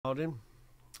Alden.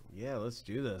 Yeah, let's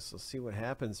do this. Let's see what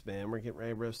happens, man. We're getting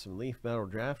ready to rip some Leaf Metal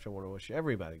Draft. I want to wish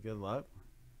everybody good luck.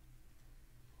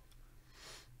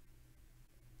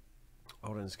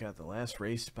 Alden's got the last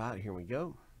race spot. Here we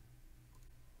go.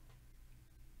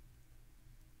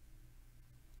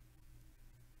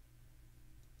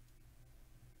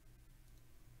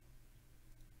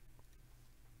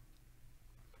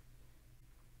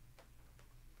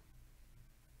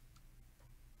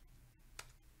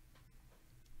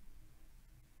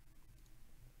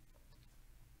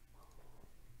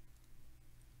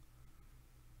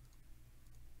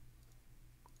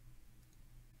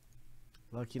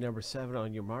 Lucky number 7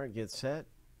 on your mark. Get set.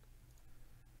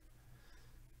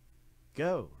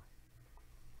 Go.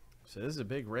 So this is a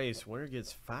big race. Winner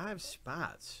gets 5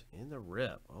 spots in the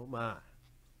rip. Oh my.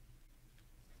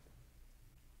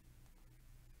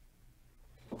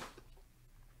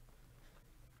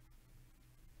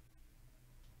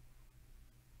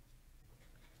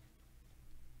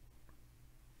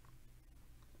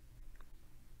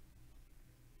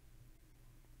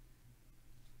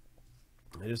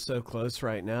 It is so close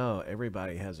right now.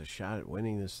 Everybody has a shot at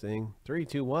winning this thing. 3,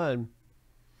 2, 1.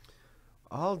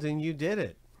 Alden, you did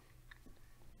it.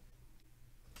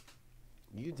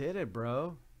 You did it,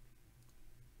 bro.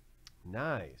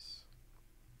 Nice.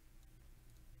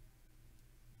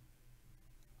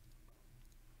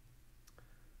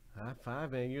 High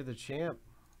five, man. You're the champ.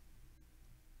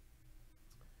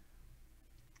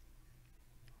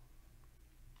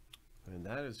 And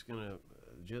that is going to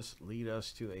just lead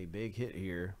us to a big hit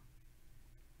here.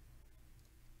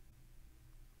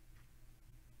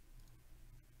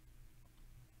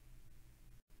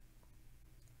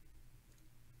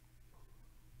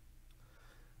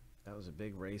 That was a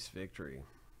big race victory.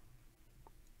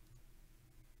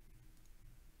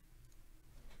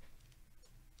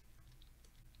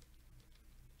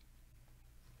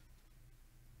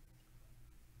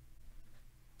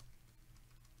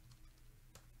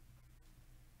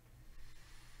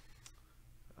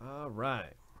 All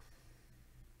right.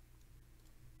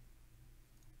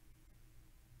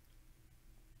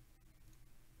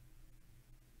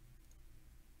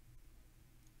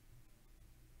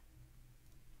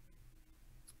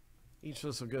 Each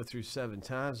list will go through 7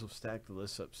 times. We'll stack the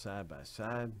lists up side by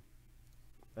side.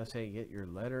 That's how you get your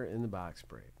letter in the box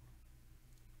break.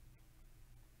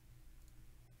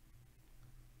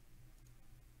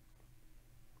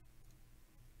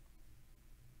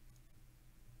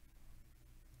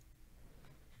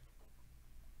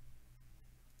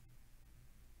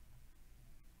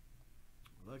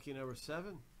 Lucky number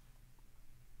 7.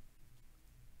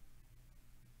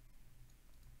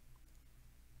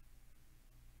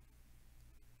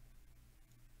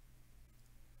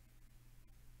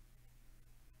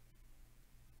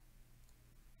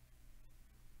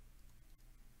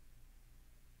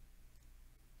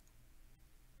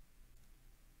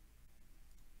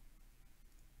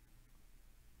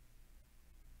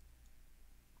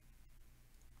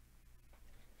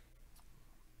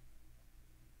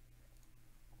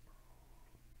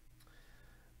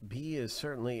 B is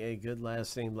certainly a good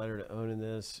last name letter to own in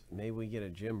this. Maybe we get a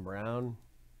Jim Brown.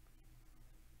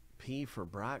 P for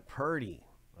Brock Purdy.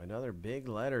 Another big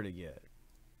letter to get.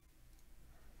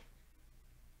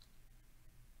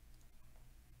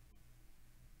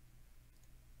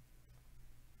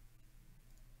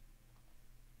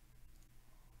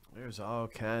 There's all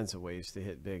kinds of ways to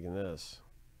hit big in this.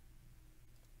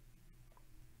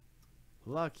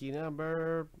 Lucky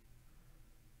number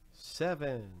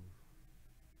 7.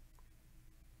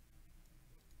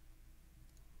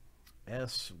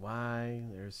 S, Y,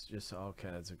 there's just all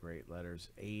kinds of great letters.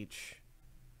 H,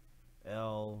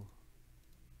 L.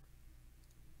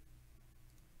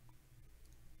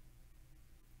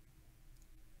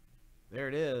 There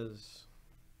it is.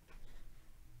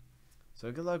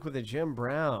 So good luck with the Jim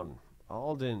Brown.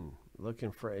 Alden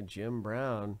looking for a Jim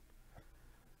Brown.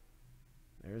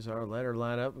 There's our letter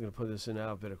lineup. We're going to put this in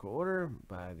alphabetical order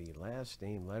by the last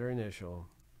name letter initial.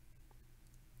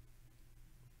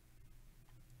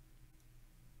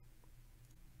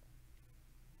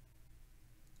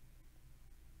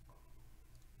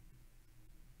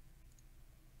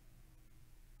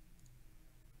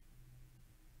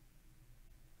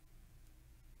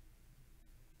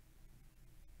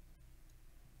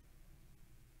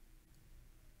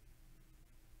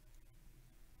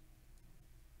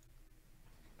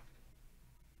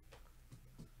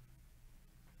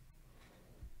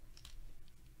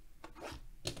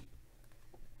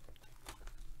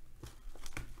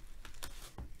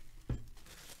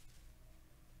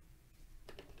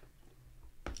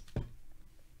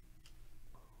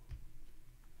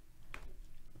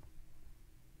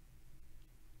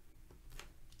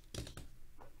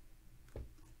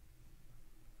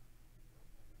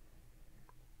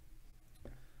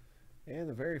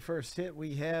 very first hit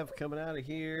we have coming out of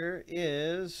here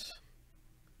is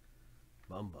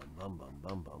bum bum bum bum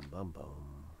bum bum bum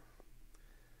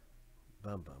bum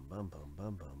bum bum bum bum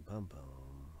bum bum bum bum.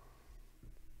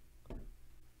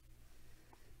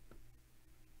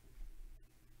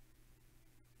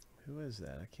 Who is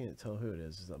that? I can't tell who it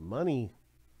is. Is it Money?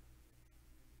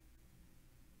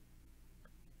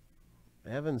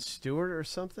 Evan Stewart or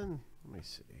something? Let me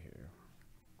see here.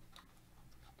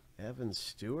 Evan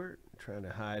Stewart? Trying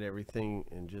to hide everything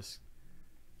and just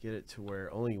get it to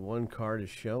where only one card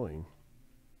is showing.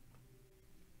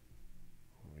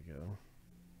 There we go.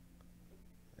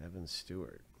 Evan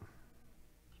Stewart.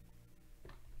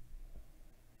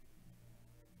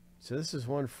 So this is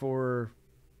one for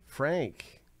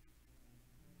Frank.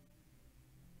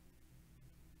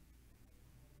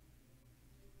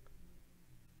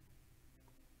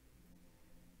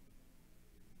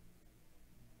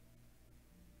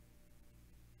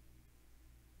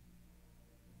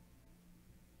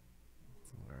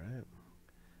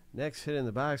 Next hit in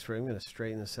the box for I'm going to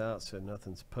straighten this out so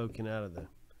nothing's poking out of the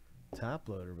top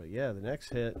loader. But yeah, the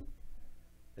next hit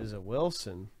is a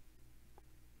Wilson.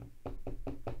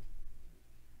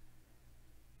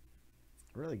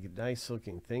 Really good, nice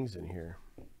looking things in here.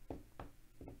 I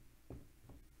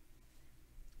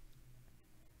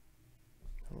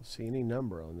don't see any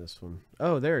number on this one.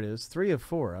 Oh, there it is. 3 of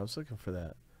 4. I was looking for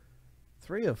that.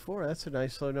 3 of 4. That's a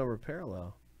nice low number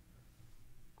parallel.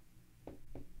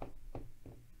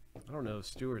 I don't know if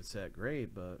Stewart's that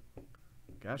great, but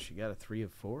gosh, you got a 3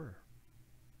 of 4.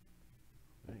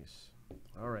 Nice.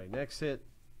 All right, next hit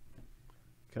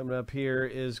coming up here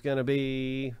is going to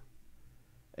be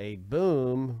a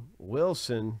Boom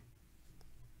Wilson.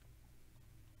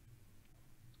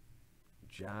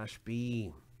 Josh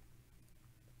B.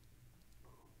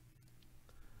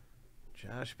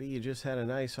 Josh B, you just had a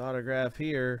nice autograph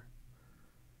here.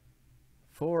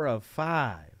 4 of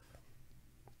 5.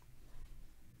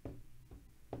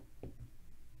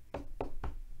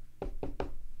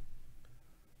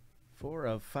 4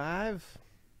 of 5.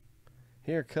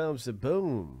 Here comes the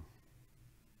Boom.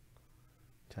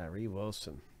 Tyree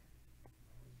Wilson.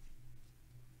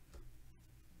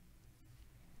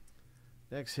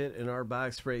 Next hit in our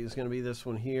box break is going to be this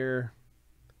one here.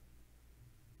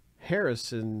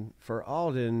 Harrison for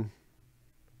Alden.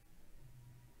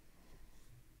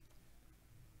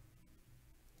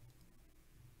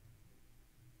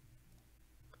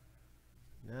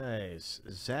 Nice.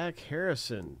 Zach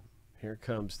Harrison. Here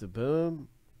comes the Boom.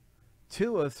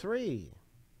 2 of 3.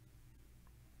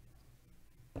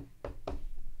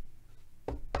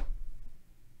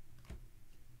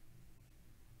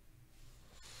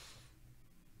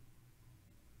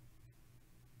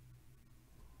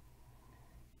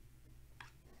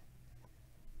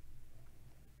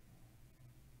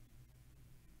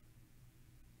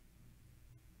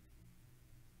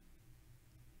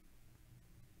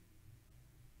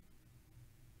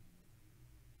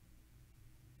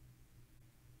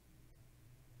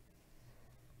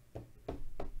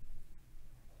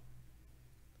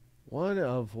 One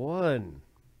of 1.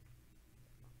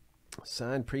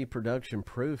 Signed pre-production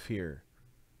proof here.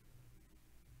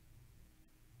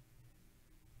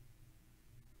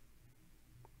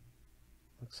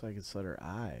 Looks like it's letter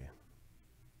I.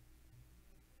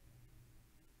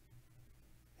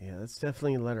 Yeah, that's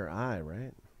definitely letter I,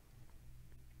 right?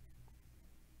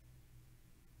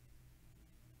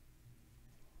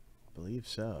 I believe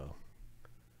so.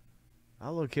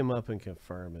 I'll look him up and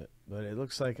confirm it, but it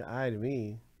looks like I to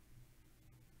me.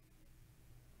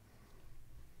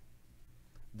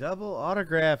 Double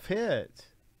autograph hit.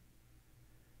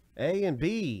 A and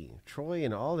B. Troy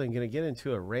and Alden going to get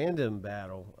into a random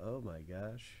battle. Oh my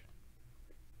gosh.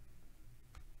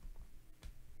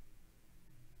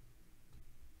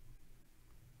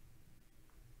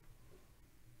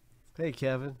 Hey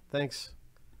Kevin, thanks.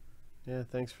 Yeah,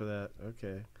 thanks for that.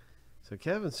 Okay. So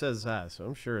Kevin says I, so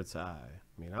I'm sure it's I.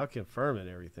 I mean, I'll confirm it and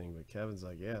everything, but Kevin's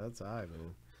like, yeah, that's I,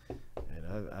 man.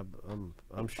 And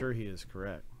I'm sure he is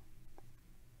correct.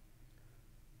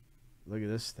 Look at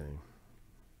this thing.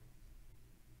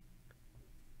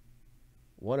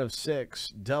 1 of 6,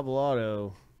 double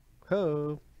auto.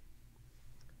 Ho!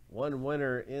 One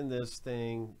winner in this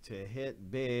thing to hit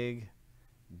big.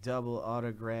 Double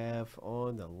autograph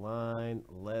on the line.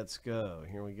 Let's go.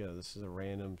 Here we go. This is a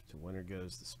random. To winner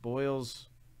goes the spoils.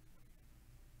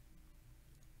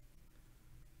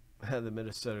 The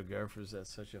Minnesota Gophers.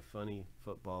 That's such a funny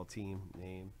football team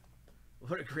name.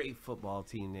 What a great football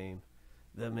team name.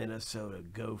 The Minnesota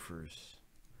Gophers.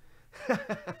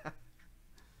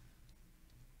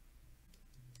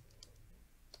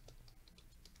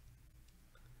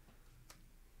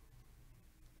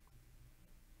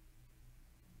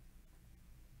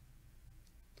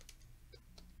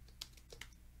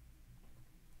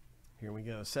 Here we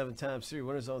go. 7 times 3.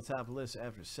 Winners on top of the list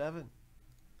after 7.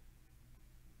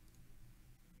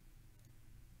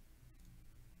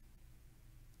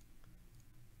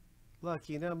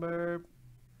 Lucky number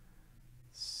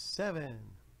 7.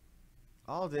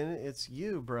 Alden, it's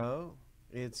you, bro.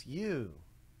 It's you.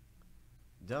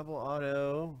 Double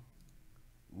auto.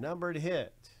 Numbered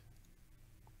hit.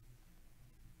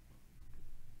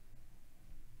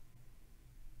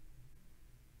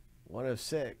 One of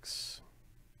 6.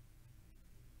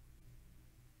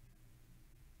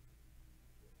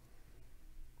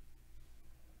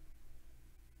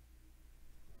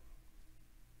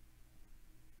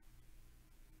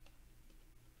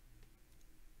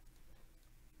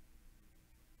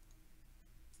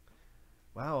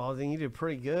 Wow, Alden, you did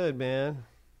pretty good, man.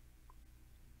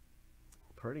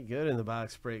 Pretty good in the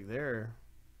box break there.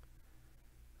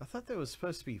 I thought that was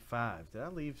supposed to be 5. Did I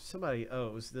leave somebody? Oh,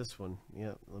 it was this one.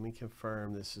 Yep. Let me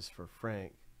confirm this is for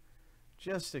Frank.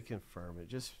 Just to confirm it.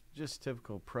 Just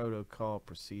typical protocol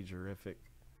procedurific.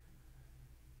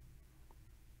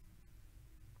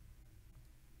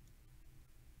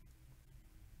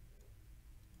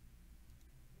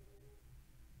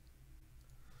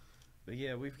 But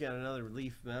yeah, we've got another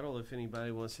leaf metal if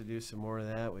anybody wants to do some more of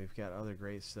that. We've got other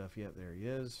great stuff. Yep, there he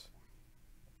is.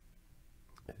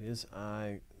 His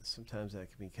eye, sometimes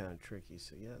that can be kind of tricky.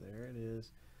 So yeah, there it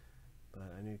is. But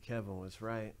I knew Kevin was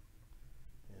right.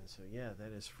 And so yeah,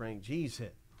 that is Frank G's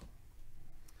hit.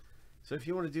 So if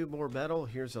you want to do more metal,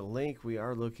 here's a link. We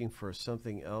are looking for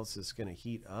something else that's going to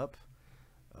heat up.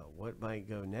 What might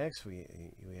go next? We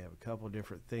have a couple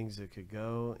different things that could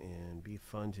go and be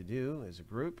fun to do as a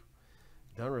group.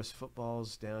 Donruss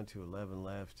football's down to 11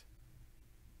 left.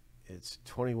 It's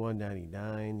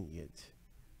 $21.99. You get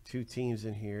 2 teams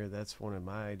in here. That's one of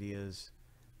my ideas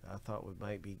I thought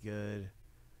might be good.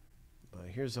 But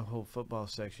here's the whole football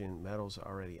section. Metal's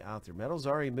already out there. Metal's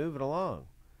already moving along.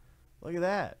 Look at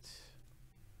that.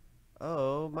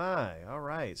 Oh my. All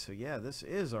right. So yeah, this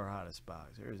is our hottest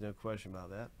box. There is no question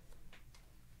about that.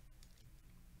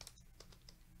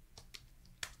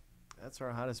 That's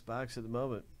our hottest box at the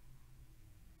moment.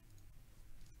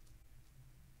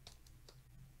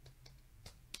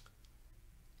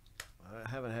 I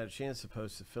haven't had a chance to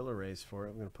post a filler race for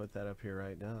it. I'm going to put that up here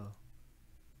right now.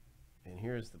 And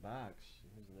here's the box.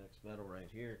 Here's the next metal right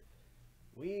here.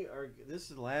 This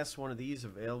is the last one of these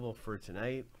available for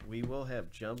tonight. We will have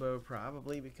Jumbo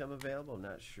probably become available. I'm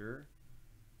not sure.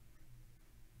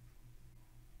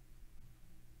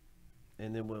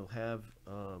 And then we'll have,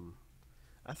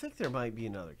 I think there might be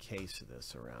another case of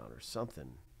this around or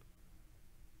something.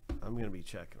 I'm going to be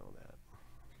checking on that.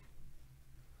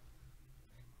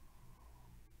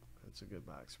 That's a good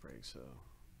box break, so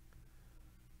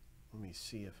let me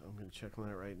see if I'm going to check on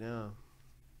that right now.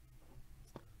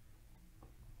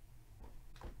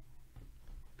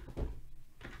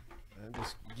 I'm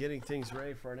just getting things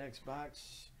ready for our next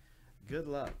box. Good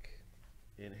luck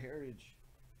in Heritage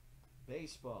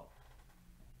Baseball.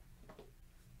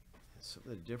 Some of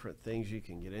the different things you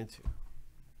can get into.